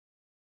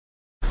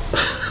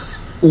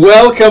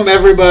Welcome,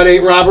 everybody.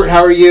 Robert,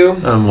 how are you?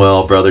 I'm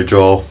well, Brother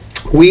Joel.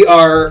 We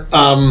are,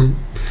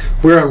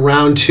 we're on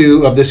round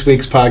 2 of this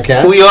week's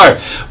podcast. We are.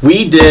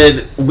 We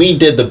did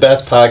the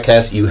best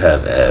podcast you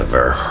have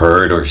ever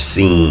heard or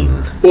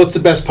seen. Well, it's the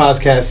best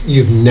podcast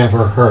you've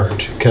never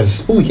heard,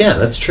 because Oh yeah,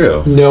 that's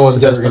true. no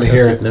one's ever going to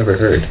hear it. Never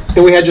heard.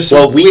 And we had just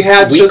We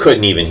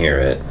couldn't even hear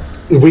it.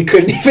 We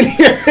couldn't even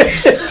hear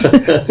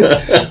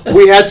it.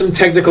 We had some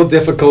technical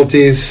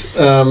difficulties,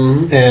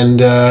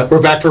 and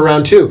we're back for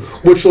round 2,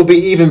 which will be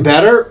even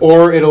better,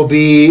 or it'll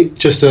be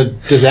just a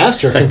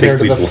disaster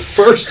compared to the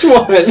first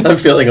one. I'm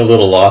feeling a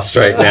little lost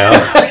right now.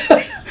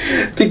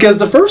 Because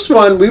the first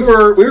one, we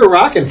were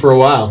rocking for a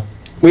while.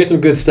 We had some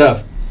good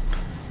stuff.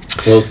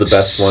 It was the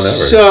best one ever.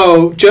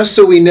 So, just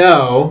so we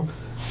know,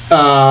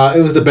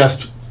 it was the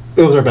best.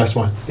 It was our best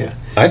one. Yeah.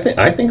 I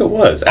think it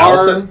was.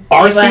 Allison?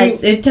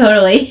 It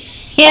totally.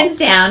 Hands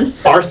down.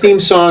 Our theme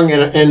song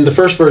and the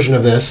first version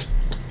of this,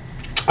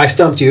 I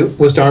Stumped You,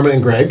 was Dharma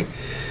and Greg.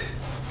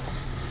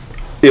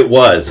 It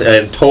was,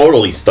 and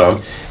totally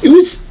stumped. It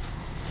was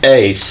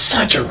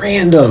such a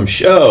random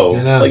show.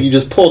 I know. Like you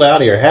just pulled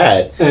out of your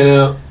hat. I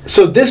know.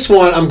 So this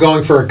one, I'm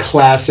going for a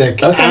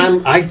classic. Okay.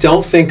 I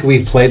don't think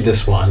we've played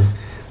this one,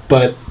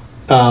 but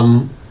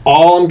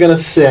all I'm gonna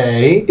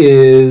say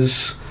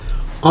is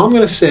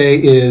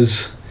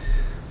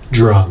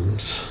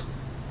drums.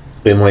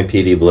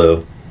 NYPD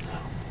Blue.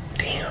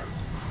 Damn.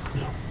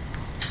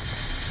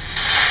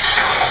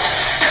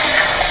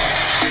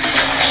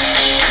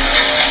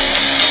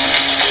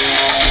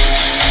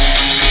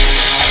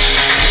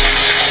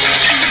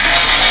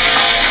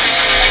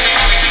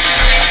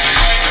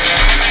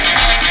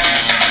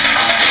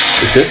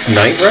 Is this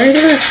Knight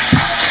Rider?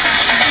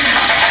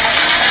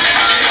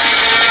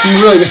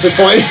 I'm really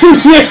disappointed in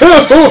you.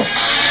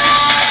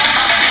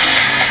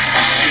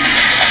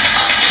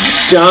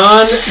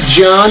 Don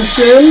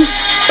Johnson.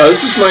 Oh,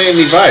 this is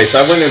Miami Vice.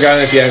 I wouldn't have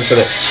gotten it if you hadn't said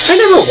it. I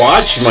never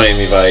watched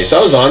Miami Vice.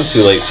 That was on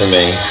too late for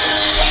me.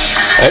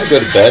 I had to go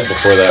to bed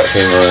before that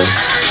came on.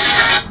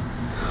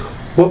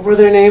 What were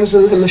their names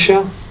in the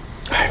show?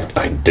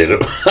 I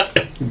didn't.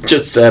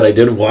 Just said I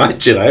didn't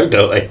watch it. I have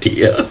no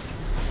idea.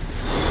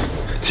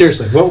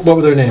 Seriously, what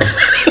were their names?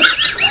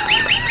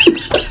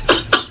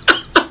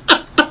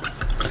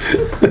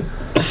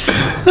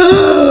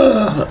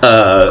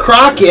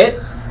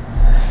 Crockett.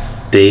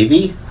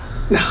 Davy?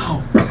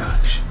 No,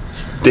 gosh.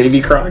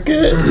 Davy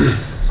Crockett?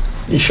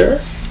 You sure?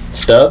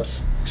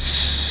 Stubbs?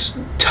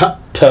 Tubbs?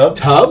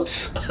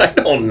 Tubbs? I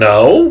don't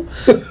know.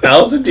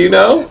 Allison, do you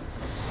know?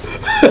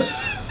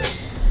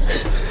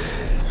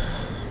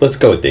 Let's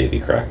go with Davy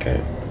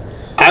Crockett.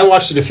 I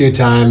watched it a few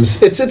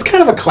times. It's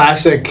kind of a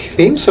classic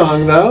theme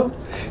song, though.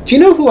 Do you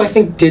know who I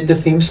think did the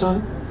theme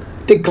song?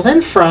 Did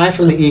Glenn Fry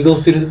from the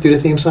Eagles do the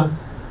theme song?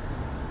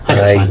 I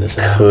gotta find this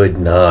out. Could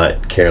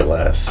not care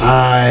less.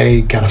 I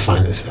gotta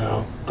find this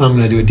out. I'm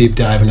gonna do a deep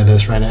dive into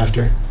this right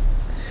after.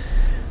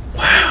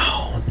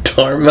 Wow.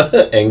 Dharma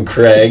and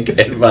Craig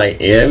and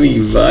Miami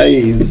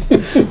Vice.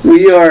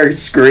 We are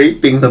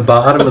scraping the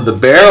bottom of the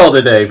barrel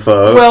today,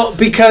 folks. Well,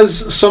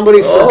 because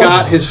somebody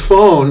forgot his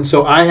phone,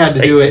 so I had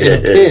to do it in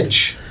a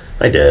pinch.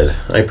 I did.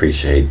 I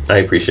appreciate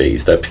you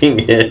stepping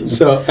in.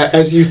 So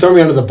as you throw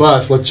me under the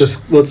bus,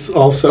 let's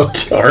also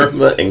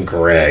Dharma and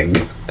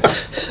Craig.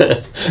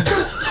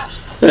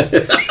 Well,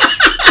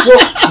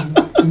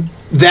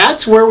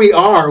 that's where we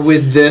are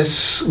with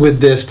this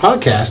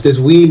podcast. Is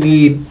we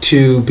need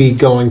to be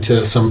going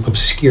to some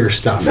obscure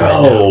stuff.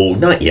 No,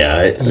 not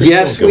yet.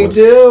 Yes, we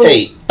do.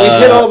 Hey,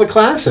 we've hit all the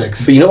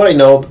classics. But you know what I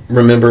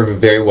remember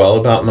very well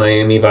about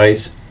Miami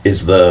Vice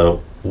is the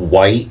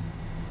white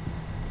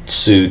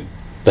suit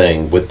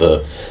thing with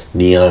the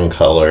neon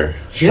color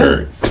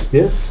shirt.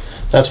 Yeah.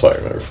 That's what I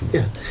remember from.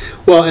 Yeah.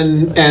 Well,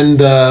 and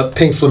the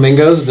pink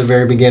flamingos at the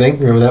very beginning.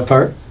 Remember that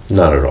part?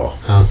 Not at all.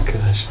 Oh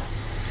gosh.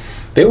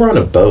 They were on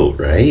a boat,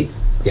 right?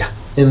 Yeah.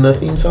 In the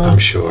theme song? I'm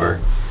sure.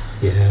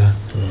 Yeah.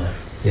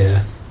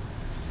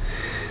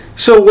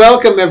 So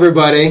welcome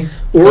everybody.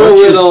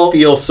 You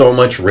feel so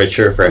much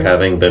richer for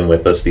having been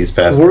with us these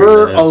past 3 minutes.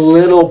 We're a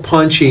little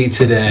punchy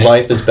today.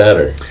 Life is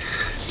better.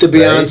 To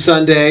be on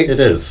Sunday.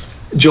 It is.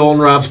 Joel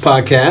and Rob's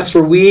podcast,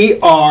 where we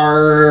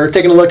are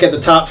taking a look at the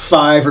top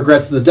 5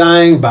 regrets of the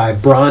dying by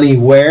Bronnie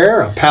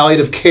Ware, a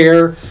palliative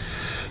care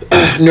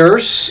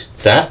nurse.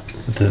 That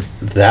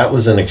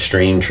was an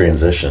extreme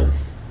transition.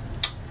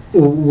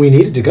 We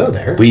needed to go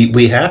there.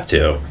 We have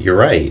to. You're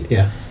right.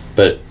 Yeah.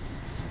 But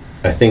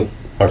I think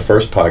our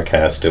first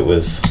podcast, it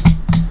was,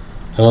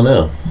 I don't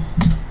know.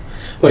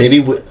 Like,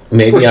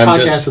 maybe first I'm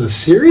podcast just. of the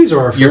series,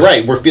 or our first? You're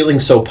right. We're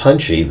feeling so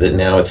punchy that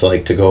now it's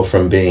like to go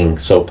from being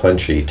so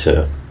punchy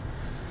to.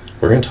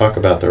 We're going to talk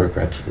about the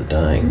regrets of the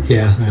dying.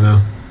 Yeah, I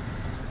know.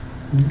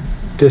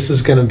 This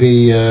is going to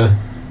be.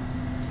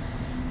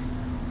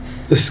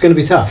 This is going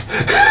to be tough.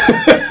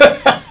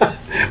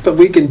 But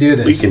we can do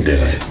this. We can do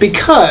it.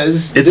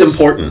 Because it's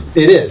important.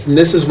 It is. And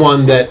this is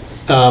one that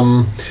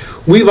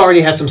we've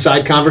already had some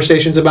side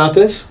conversations about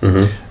this.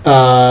 Mm-hmm.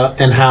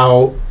 And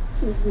how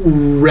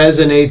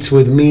resonates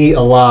with me a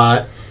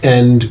lot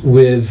and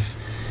with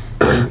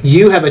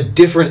you have a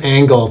different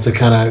angle to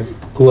kind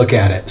of look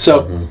at it.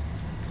 So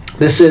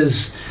this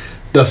is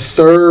the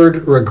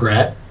third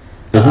regret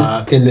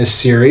in this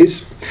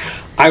series.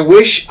 I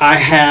wish I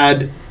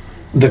had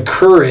the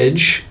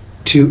courage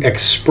to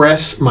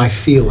express my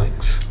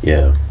feelings.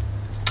 Yeah.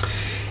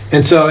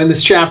 And so in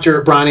this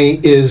chapter,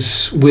 Bronnie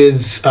is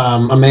with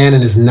a man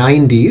in his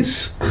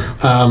 90s,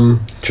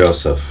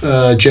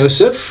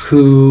 Joseph,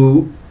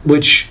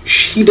 which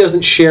he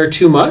doesn't share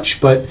too much,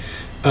 but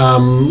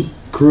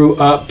grew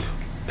up,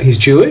 he's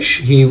Jewish.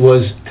 He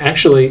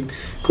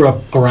grew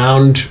up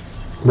around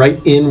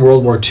right in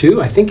World War II.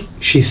 I think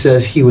she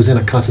says he was in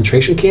a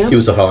concentration camp. He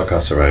was a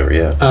Holocaust survivor,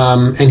 yeah.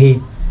 And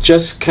he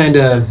just kind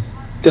of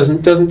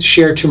doesn't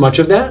share too much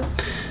of that,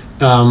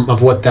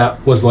 of what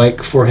that was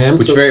like for him.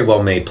 Which very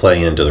well may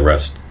play into the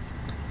rest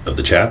of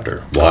the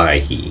chapter, why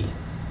he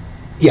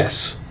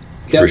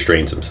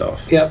restrains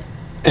himself. Yep.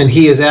 And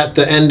he is at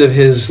the end of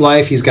his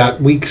life. He's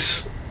got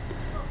weeks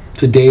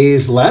to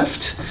days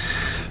left.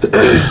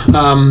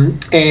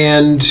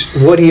 And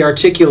what he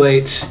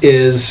articulates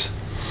is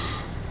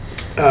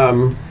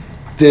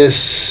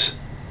this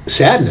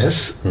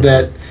sadness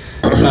that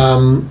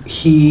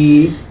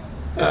he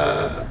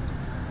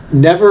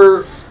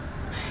never,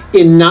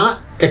 in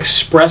not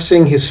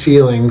expressing his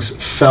feelings,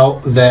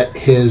 felt that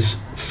his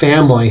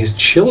family, his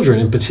children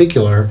in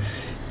particular,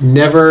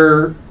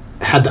 never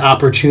had the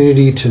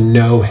opportunity to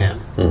know him.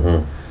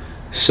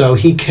 So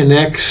he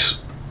connects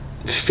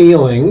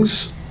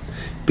feelings,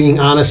 being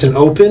honest and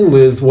open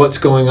with what's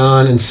going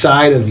on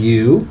inside of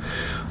you,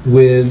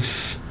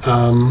 with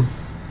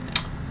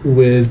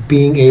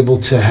being able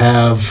to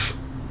have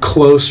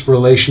close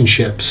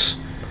relationships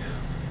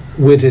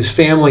with his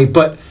family,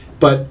 but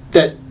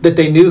that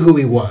they knew who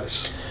he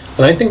was.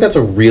 And I think that's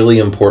a really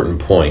important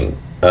point,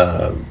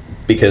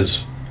 because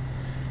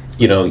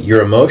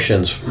your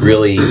emotions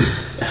really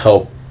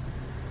help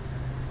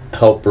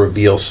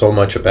reveal so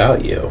much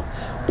about you.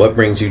 What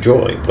brings you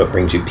joy? What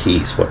brings you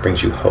peace? What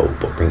brings you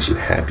hope? What brings you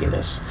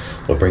happiness?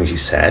 What brings you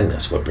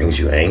sadness? What brings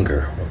you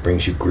anger? What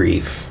brings you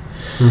grief?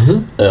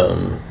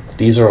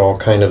 These are all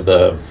kind of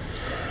the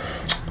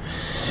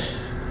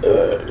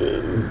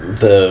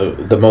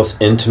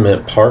most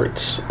intimate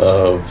parts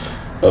of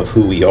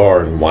who we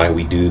are and why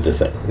we do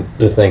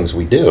the things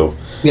we do.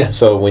 Yeah.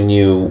 So when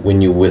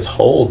you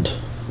withhold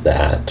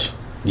that,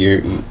 you're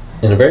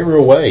in a very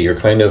real way. You're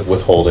kind of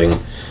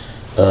withholding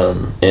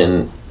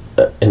an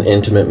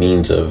intimate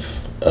means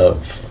of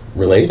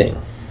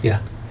relating.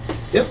 Yeah.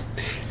 Yep.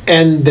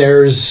 And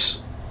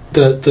there's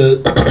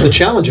the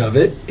challenge of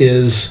it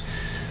is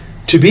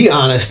to be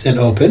honest and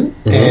open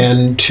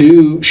and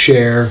to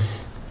share,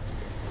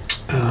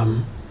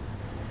 to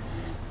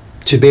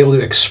be able to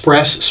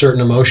express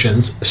certain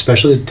emotions,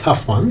 especially the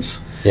tough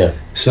ones. Yeah.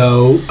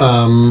 So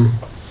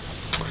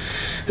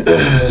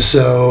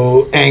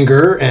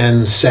anger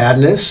and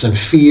sadness and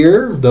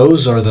fear,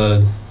 those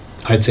are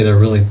I'd say they're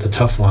really the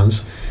tough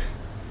ones.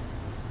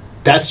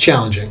 That's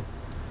challenging.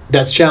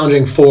 That's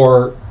challenging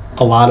for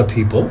a lot of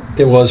people.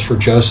 It was for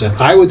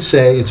Joseph. I would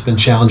say it's been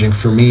challenging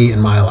for me in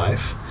my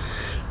life.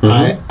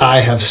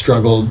 I have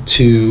struggled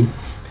to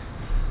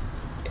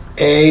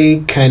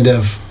kind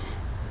of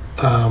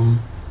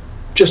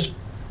just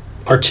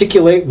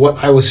articulate what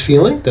I was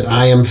feeling, that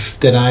I am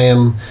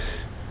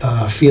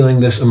feeling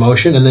this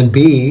emotion, and then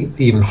B,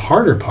 the even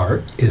harder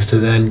part is to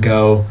then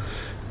go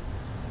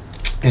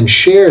and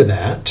share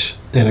that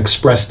and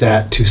express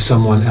that to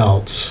someone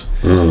else.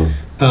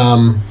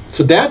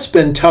 So that's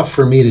been tough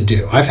for me to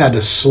do. I've had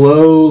to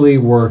slowly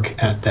work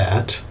at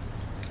that.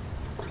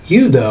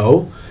 You,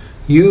 though,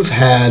 you've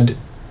had,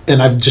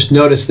 and I've just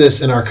noticed this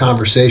in our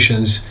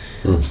conversations,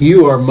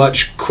 you are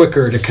much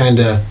quicker to kind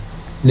of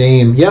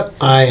name, yep,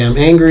 I am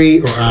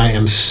angry or I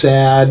am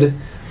sad,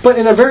 but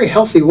in a very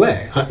healthy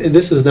way.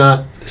 This is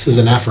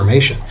an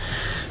affirmation.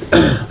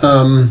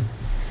 I've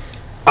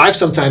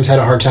sometimes had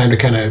a hard time to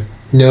kind of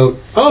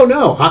note, oh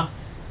no,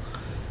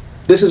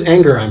 this is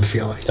anger I'm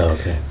feeling. Oh,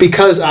 okay.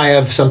 Because I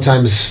have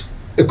sometimes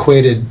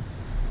equated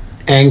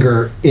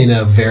anger in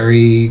a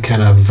very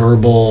kind of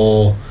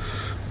verbal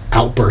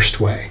outburst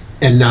way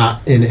and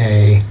not in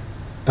a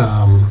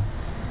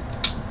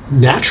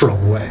natural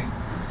way,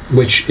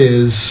 which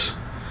is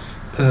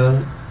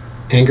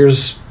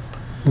anger's,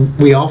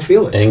 we all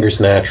feel it.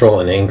 Anger's natural,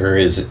 and anger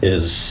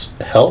is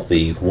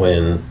healthy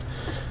when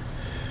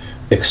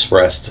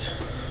expressed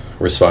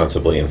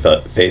responsibly and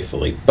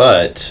faithfully.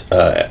 But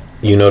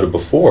you noted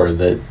before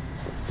that,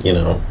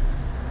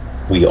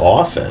 we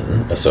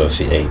often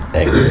associate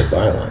anger with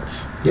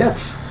violence.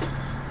 Yes.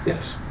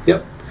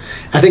 Yep.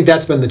 I think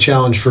that's been the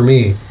challenge for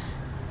me,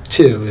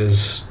 too,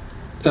 is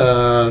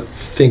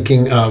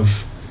thinking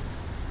of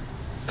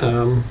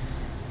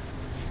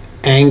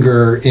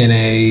anger in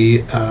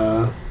a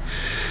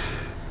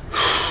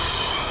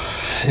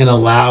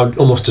loud,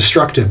 almost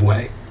destructive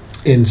way,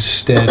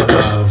 instead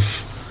of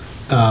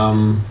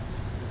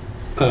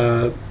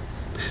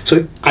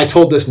so I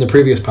told this in the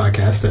previous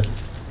podcast, that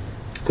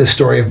the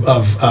story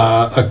of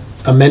a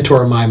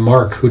mentor of mine,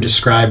 Mark, who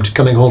described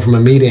coming home from a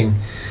meeting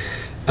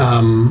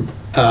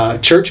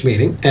church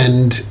meeting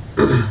and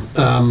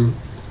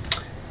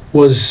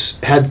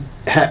had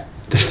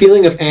the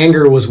feeling of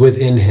anger was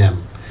within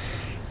him,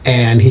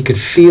 and he could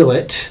feel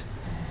it,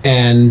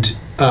 and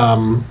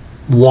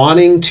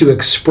wanting to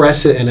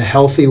express it in a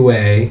healthy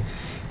way,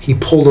 he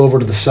pulled over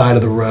to the side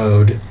of the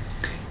road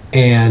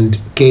and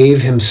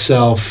gave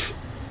himself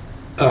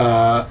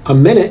a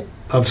minute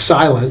of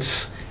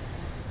silence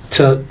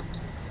to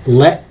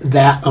let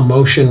that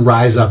emotion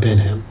rise up in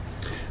him,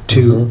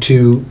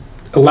 to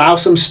allow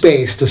some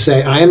space to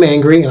say, I am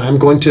angry and I'm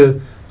going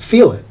to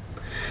feel it.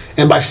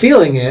 And by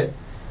feeling it,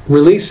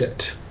 release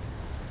it.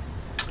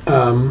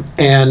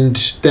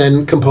 And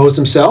then composed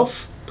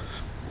himself,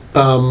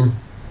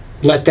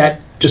 let that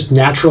just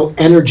natural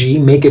energy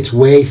make its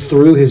way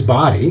through his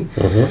body,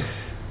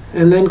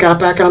 and then got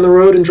back on the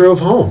road and drove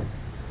home.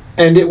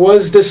 And it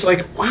was this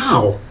like,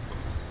 wow,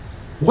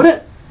 what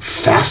a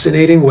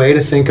fascinating way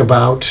to think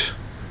about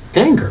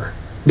anger.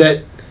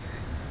 That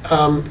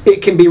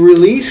it can be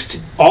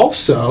released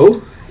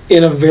also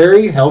in a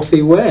very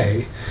healthy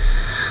way.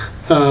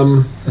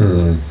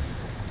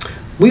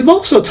 We've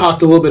also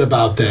talked a little bit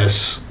about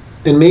this,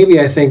 and maybe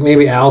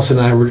Alice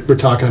and I were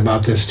talking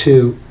about this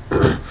too,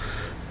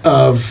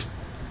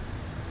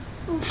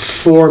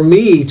 for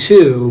me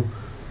too,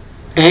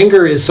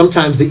 anger is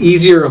sometimes the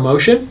easier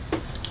emotion.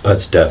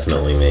 That's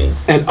definitely me.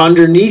 And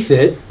underneath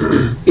it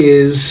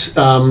is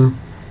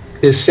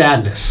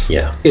sadness.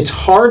 Yeah. It's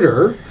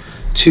harder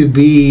to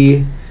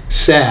be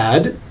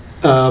sad,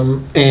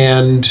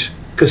 and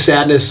because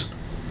sadness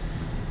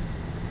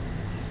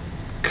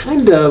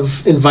kind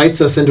of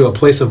invites us into a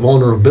place of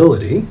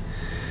vulnerability,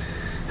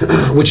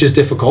 which is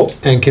difficult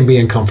and can be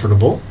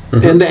uncomfortable.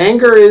 And the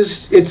anger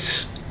it's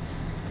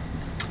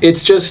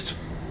just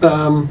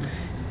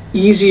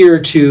easier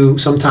to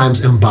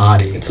sometimes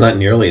embody. It's not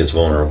nearly as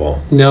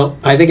vulnerable. No,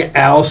 I think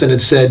Allison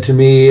had said to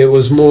me it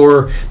was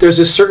more, there's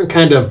a certain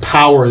kind of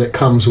power that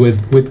comes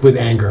with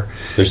anger.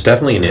 There's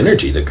definitely an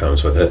energy that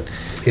comes with it.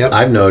 Yep.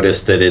 I've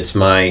noticed that it's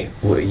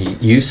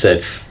you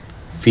said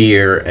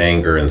fear,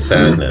 anger, and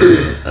sadness.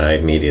 And I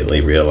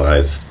immediately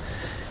realized,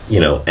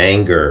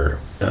 anger,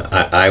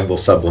 I will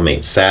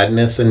sublimate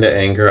sadness into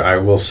anger. I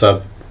will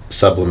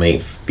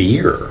sublimate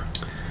fear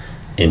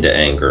into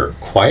anger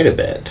quite a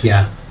bit.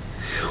 Yeah.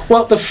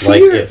 Well, the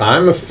fear... if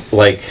I'm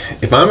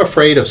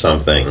afraid of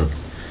something,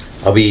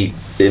 I'll be...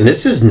 And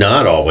this is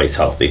not always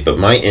healthy, but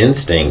my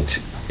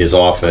instinct is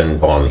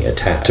often on the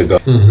attack to go.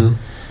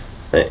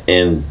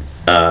 And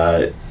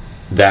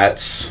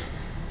that's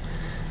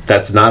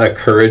not a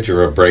courage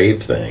or a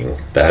brave thing.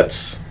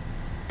 That's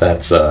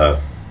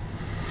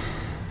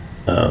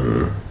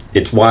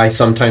it's why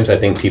sometimes I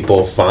think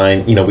people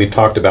find, we've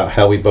talked about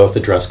how we both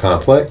address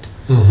conflict.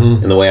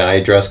 And the way I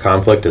address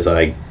conflict is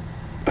I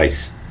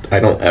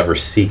don't ever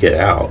seek it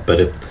out, but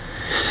if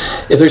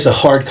there's a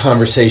hard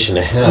conversation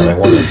to have, I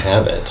want to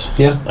have it.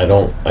 Yeah. I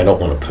don't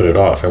want to put it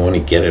off. I want to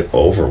get it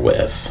over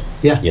with.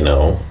 Yeah.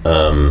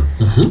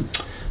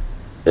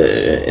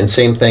 And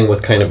same thing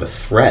with kind of a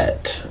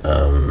threat.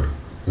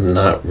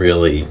 Not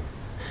really.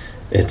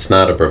 It's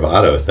not a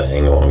bravado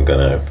thing. Oh, I'm going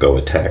to go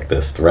attack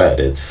this threat.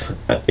 It's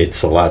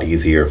a lot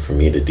easier for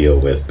me to deal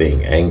with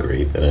being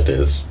angry than it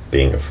is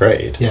being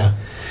afraid. Yeah.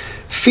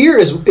 Fear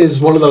is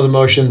one of those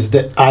emotions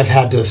that I've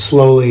had to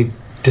slowly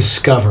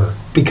discover,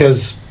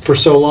 because for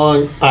so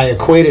long I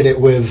equated it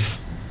with,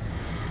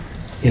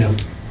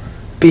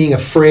 being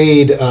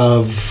afraid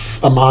of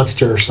a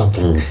monster or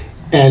something.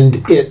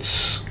 And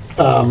it's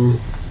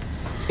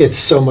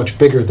so much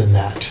bigger than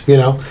that,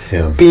 Yeah.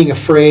 Being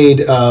afraid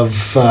of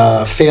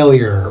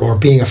failure, or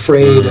being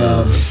afraid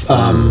of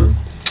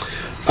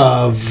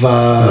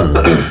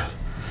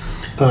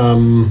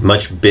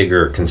much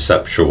bigger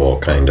conceptual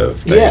kind of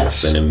things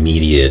Yes. than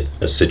immediate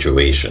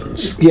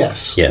situations.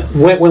 Yes. Yeah.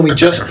 When we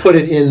just put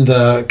it in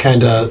the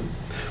kind of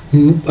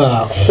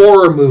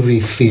horror movie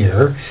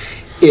fear,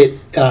 it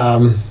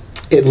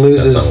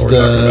loses That's not what we're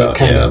talking the about,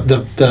 kind yeah. of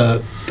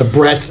the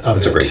breadth of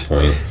That's it. a great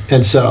point.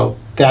 And so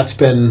that's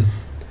been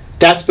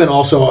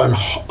also a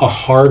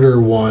harder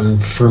one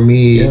for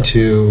me Yeah.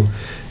 to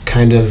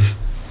kind of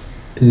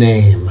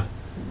name,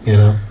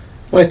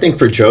 Well, I think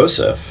for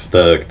Joseph,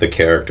 the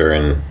character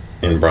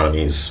in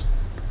Bronnie's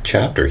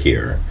chapter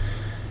here,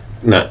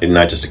 not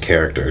just a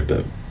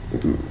character,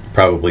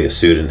 probably a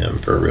pseudonym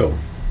for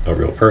a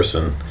real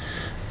person.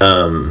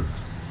 One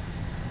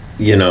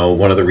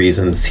of the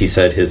reasons he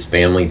said his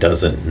family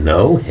doesn't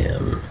know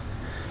him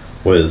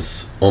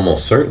was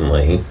almost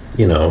certainly,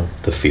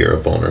 the fear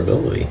of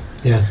vulnerability.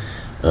 Yeah.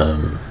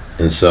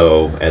 And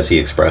so, as he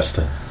expressed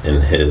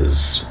in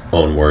his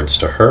own words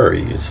to her,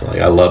 he's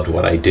like, I loved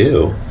what I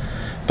do,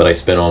 but I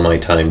spent all my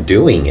time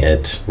doing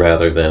it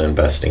rather than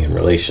investing in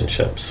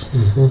relationships.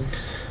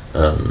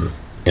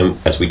 And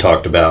as we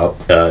talked about,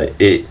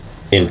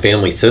 in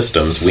family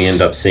systems, we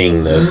end up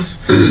seeing this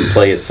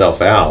play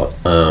itself out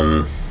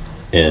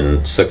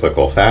in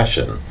cyclical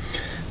fashion,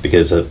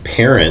 because a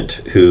parent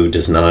who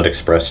does not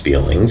express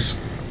feelings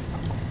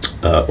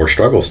or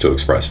struggles to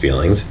express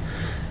feelings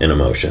and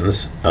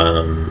emotions,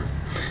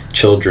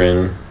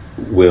 children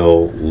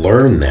will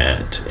learn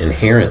that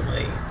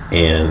inherently,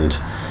 and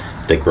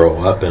they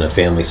grow up in a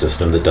family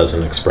system that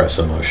doesn't express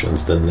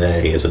emotions, then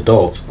they, as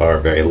adults, are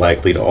very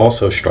likely to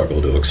also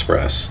struggle to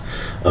express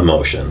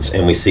emotions.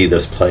 And we see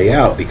this play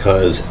out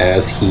because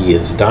as he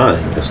is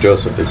dying, as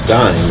Joseph is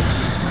dying,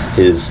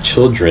 his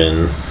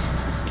children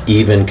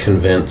even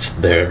convince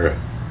their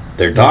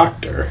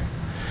doctor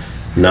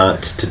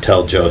not to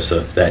tell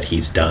Joseph that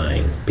he's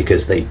dying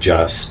because they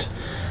just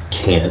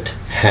can't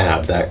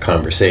have that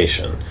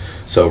conversation.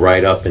 So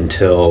right up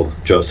until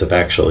Joseph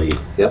actually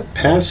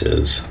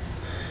passes,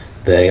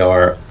 they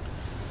are,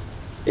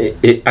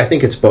 I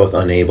think it's both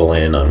unable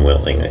and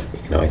unwilling.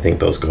 I think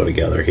those go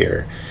together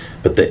here.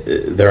 But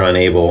they're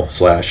unable /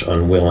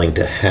 unwilling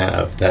to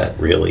have that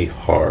really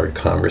hard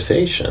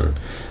conversation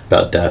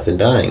about death and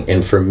dying.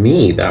 And for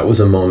me, that was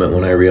a moment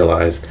when I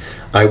realized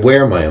I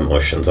wear my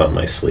emotions on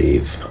my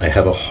sleeve. I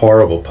have a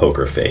horrible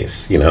poker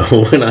face.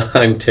 When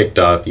I'm ticked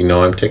off,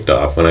 I'm ticked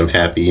off. When I'm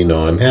happy,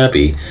 I'm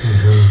happy.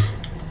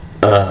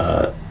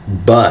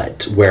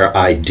 But where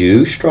I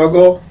do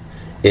struggle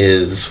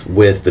is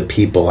with the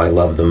people I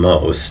love the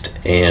most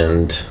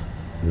and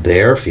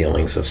their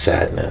feelings of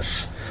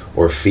sadness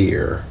or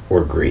fear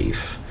or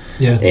grief.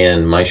 Yeah.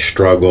 And my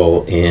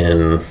struggle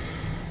in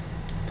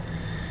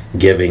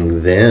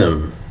giving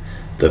them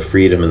the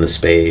freedom and the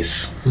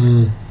space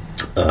to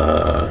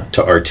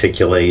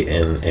articulate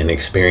and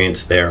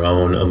experience their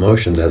own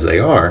emotions as they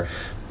are,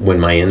 when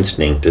my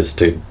instinct is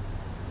to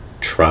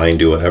try and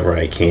do whatever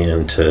I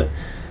can to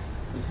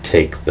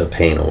take the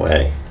pain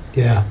away.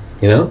 Yeah.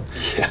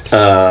 Yes.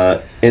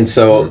 And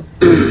so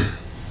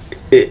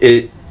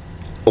it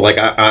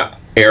I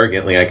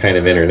arrogantly, I kind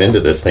of entered into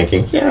this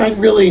thinking, I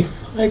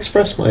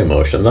expressed my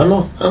emotions. I'm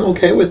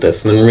okay with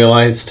this. And then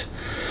realized,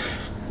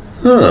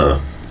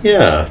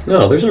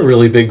 there's a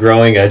really big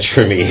growing edge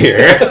for me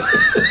here.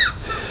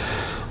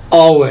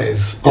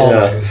 Always.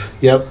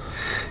 Yep.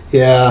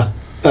 Yeah.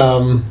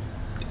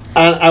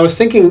 I was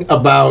thinking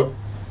about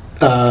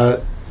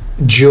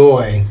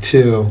joy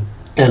too,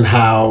 and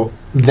how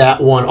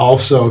that one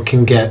also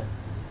can get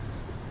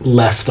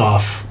left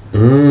off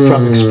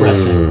from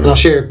expressing. And I'll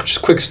share just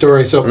a quick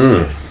story.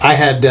 So I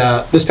had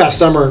this past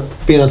summer,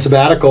 being on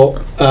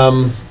sabbatical,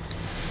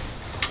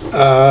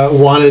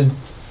 wanted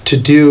to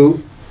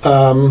do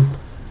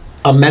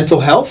a mental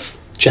health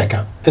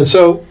checkup, and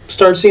so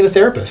started seeing a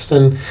therapist,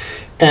 and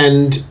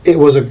it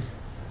was a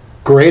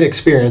great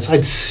experience.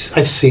 I've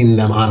seen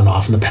them on and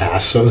off in the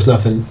past, so it was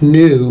nothing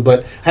new,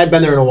 but I had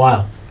been there in a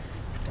while,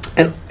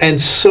 and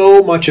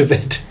so much of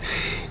it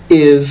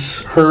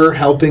is her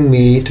helping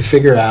me to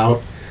figure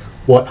out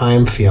what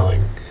I'm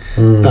feeling,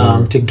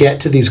 to get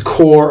to these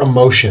core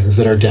emotions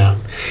that are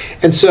down.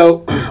 And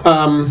so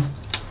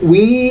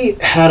we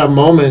had a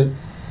moment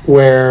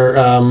where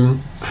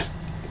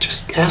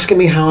just asking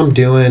me how I'm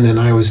doing, and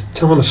I was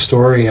telling a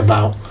story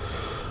about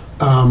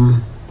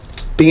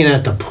being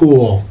at the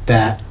pool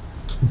that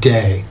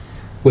day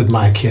with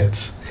my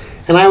kids.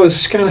 And I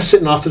was kind of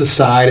sitting off to the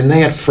side, and they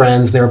had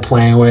friends they were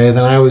playing with,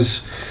 and I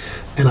was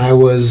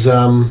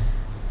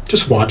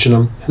just watching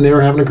them, and they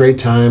were having a great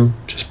time,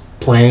 just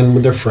playing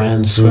with their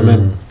friends,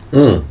 swimming.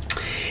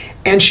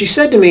 And she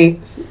said to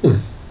me,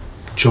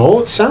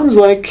 Joel, it sounds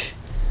like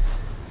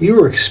you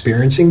were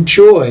experiencing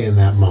joy in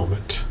that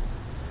moment.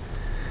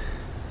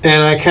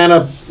 And I kind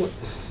of,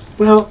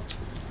 I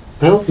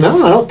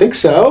don't think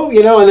so,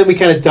 and then we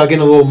kind of dug in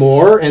a little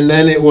more, and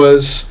then it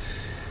was,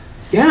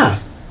 that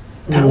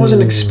was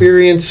an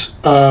experience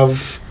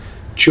of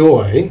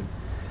joy,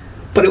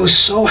 but it was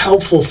so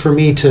helpful for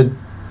me to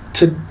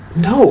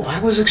know I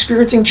was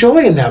experiencing joy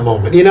in that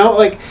moment,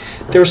 like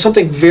there was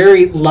something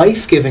very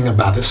life-giving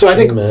about this. So I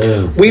think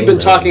we've been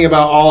talking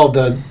about all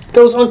of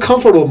those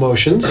uncomfortable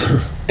emotions,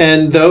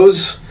 and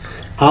those,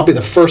 I'll be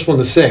the first one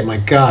to say, my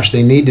gosh,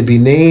 they need to be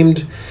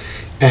named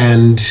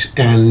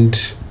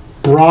and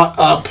brought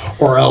up,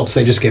 or else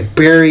they just get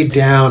buried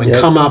down and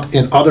come up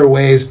in other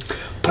ways.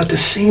 But at the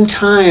same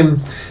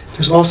time,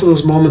 there's also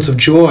those moments of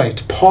joy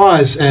to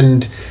pause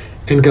and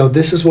go,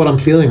 this is what I'm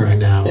feeling right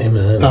now.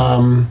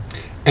 Amen.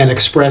 And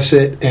express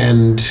it.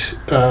 And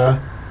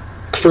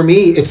for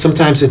me, it's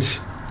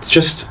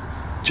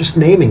just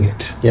naming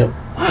it. Yep.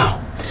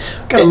 Wow.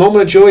 Got a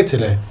moment of joy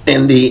today.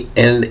 And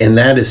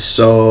that is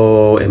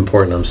so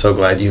important. I'm so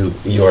glad you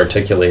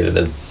articulated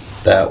it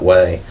that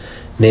way.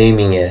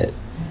 Naming it.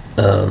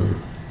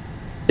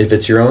 If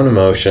it's your own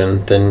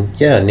emotion, then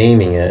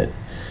naming it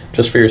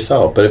just for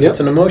yourself. But if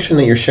it's an emotion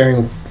that you're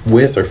sharing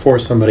with or for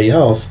somebody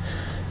else,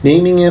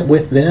 naming it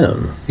with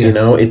them.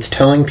 It's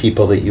telling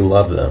people that you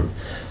love them,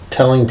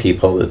 telling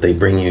people that they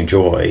bring you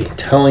joy,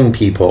 telling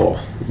people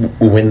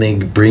when they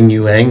bring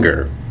you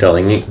anger,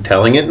 telling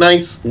it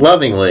nice,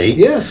 lovingly.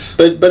 Yes.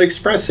 But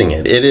expressing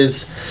it. It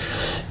is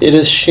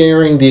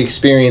sharing the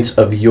experience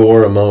of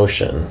your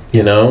emotion,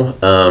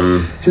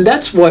 And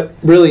that's what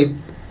really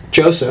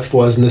Joseph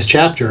was in this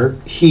chapter.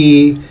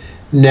 He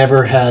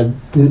never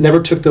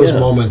took those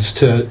moments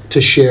to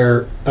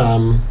share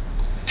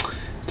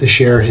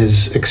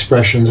his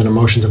expressions and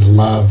emotions of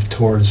love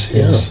towards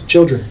his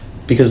children.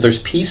 because there's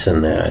peace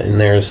in that, and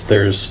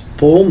there's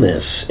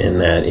fullness in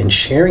that, in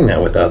sharing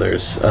that with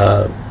others.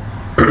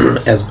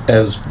 As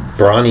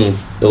Bronnie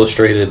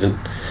illustrated an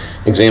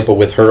example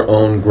with her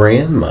own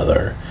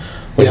grandmother.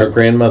 When her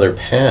grandmother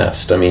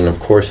passed, I mean,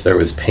 of course there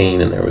was pain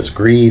and there was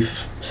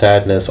grief,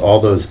 sadness, all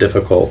those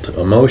difficult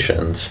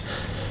emotions.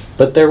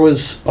 But there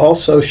was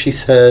also, she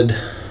said,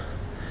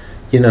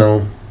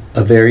 a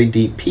very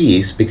deep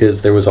peace,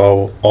 because there was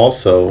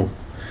also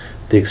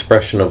the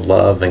expression of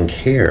love and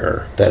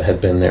care that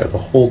had been there the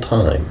whole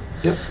time.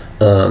 Yep.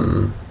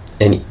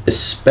 And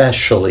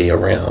especially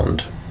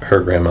around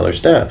her grandmother's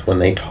death, when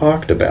they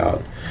talked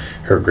about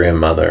her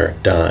grandmother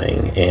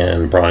dying,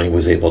 and Bronnie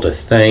was able to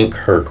thank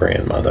her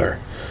grandmother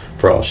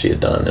for all she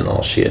had done and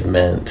all she had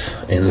meant.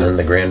 And then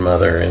the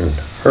grandmother, in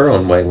her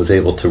own way, was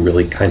able to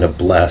really kind of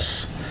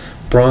bless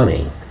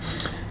Bronnie.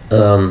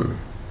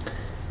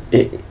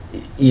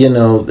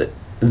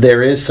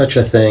 There is such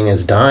a thing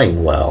as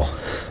dying well.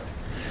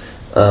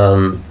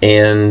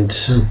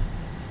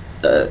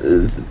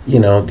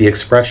 The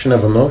expression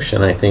of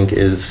emotion, I think,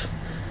 is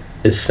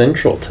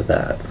central to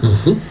that.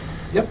 Mm-hmm.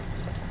 Yep.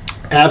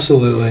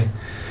 Absolutely.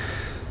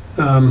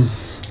 And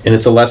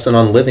it's a lesson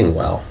on living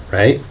well,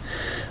 right?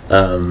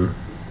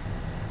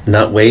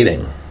 Not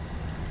waiting.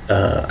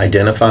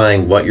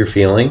 Identifying what you're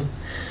feeling.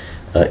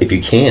 If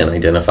you can,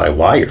 identify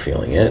why you're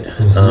feeling it.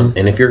 Mm-hmm.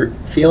 And if you're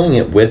feeling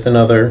it with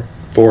another,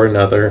 for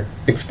another,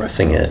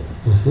 expressing it.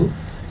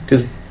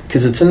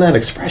 Because it's in that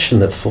expression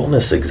that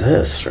fullness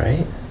exists,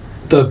 right?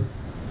 The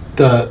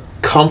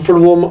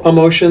comfortable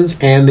emotions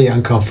and the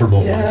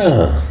uncomfortable ones.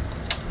 Yeah.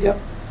 Yep.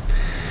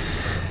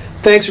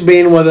 Thanks for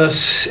being with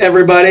us,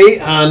 everybody,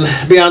 on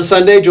Beyond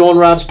Sunday, Joel and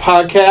Rob's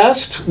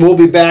podcast. We'll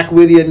be back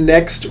with you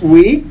next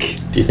week.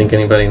 Do you think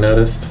anybody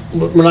noticed?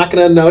 We're not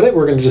going to note it.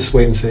 We're going to just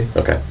wait and see.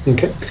 Okay.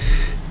 Okay.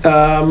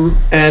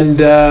 And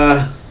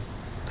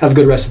have a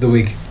good rest of the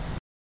week.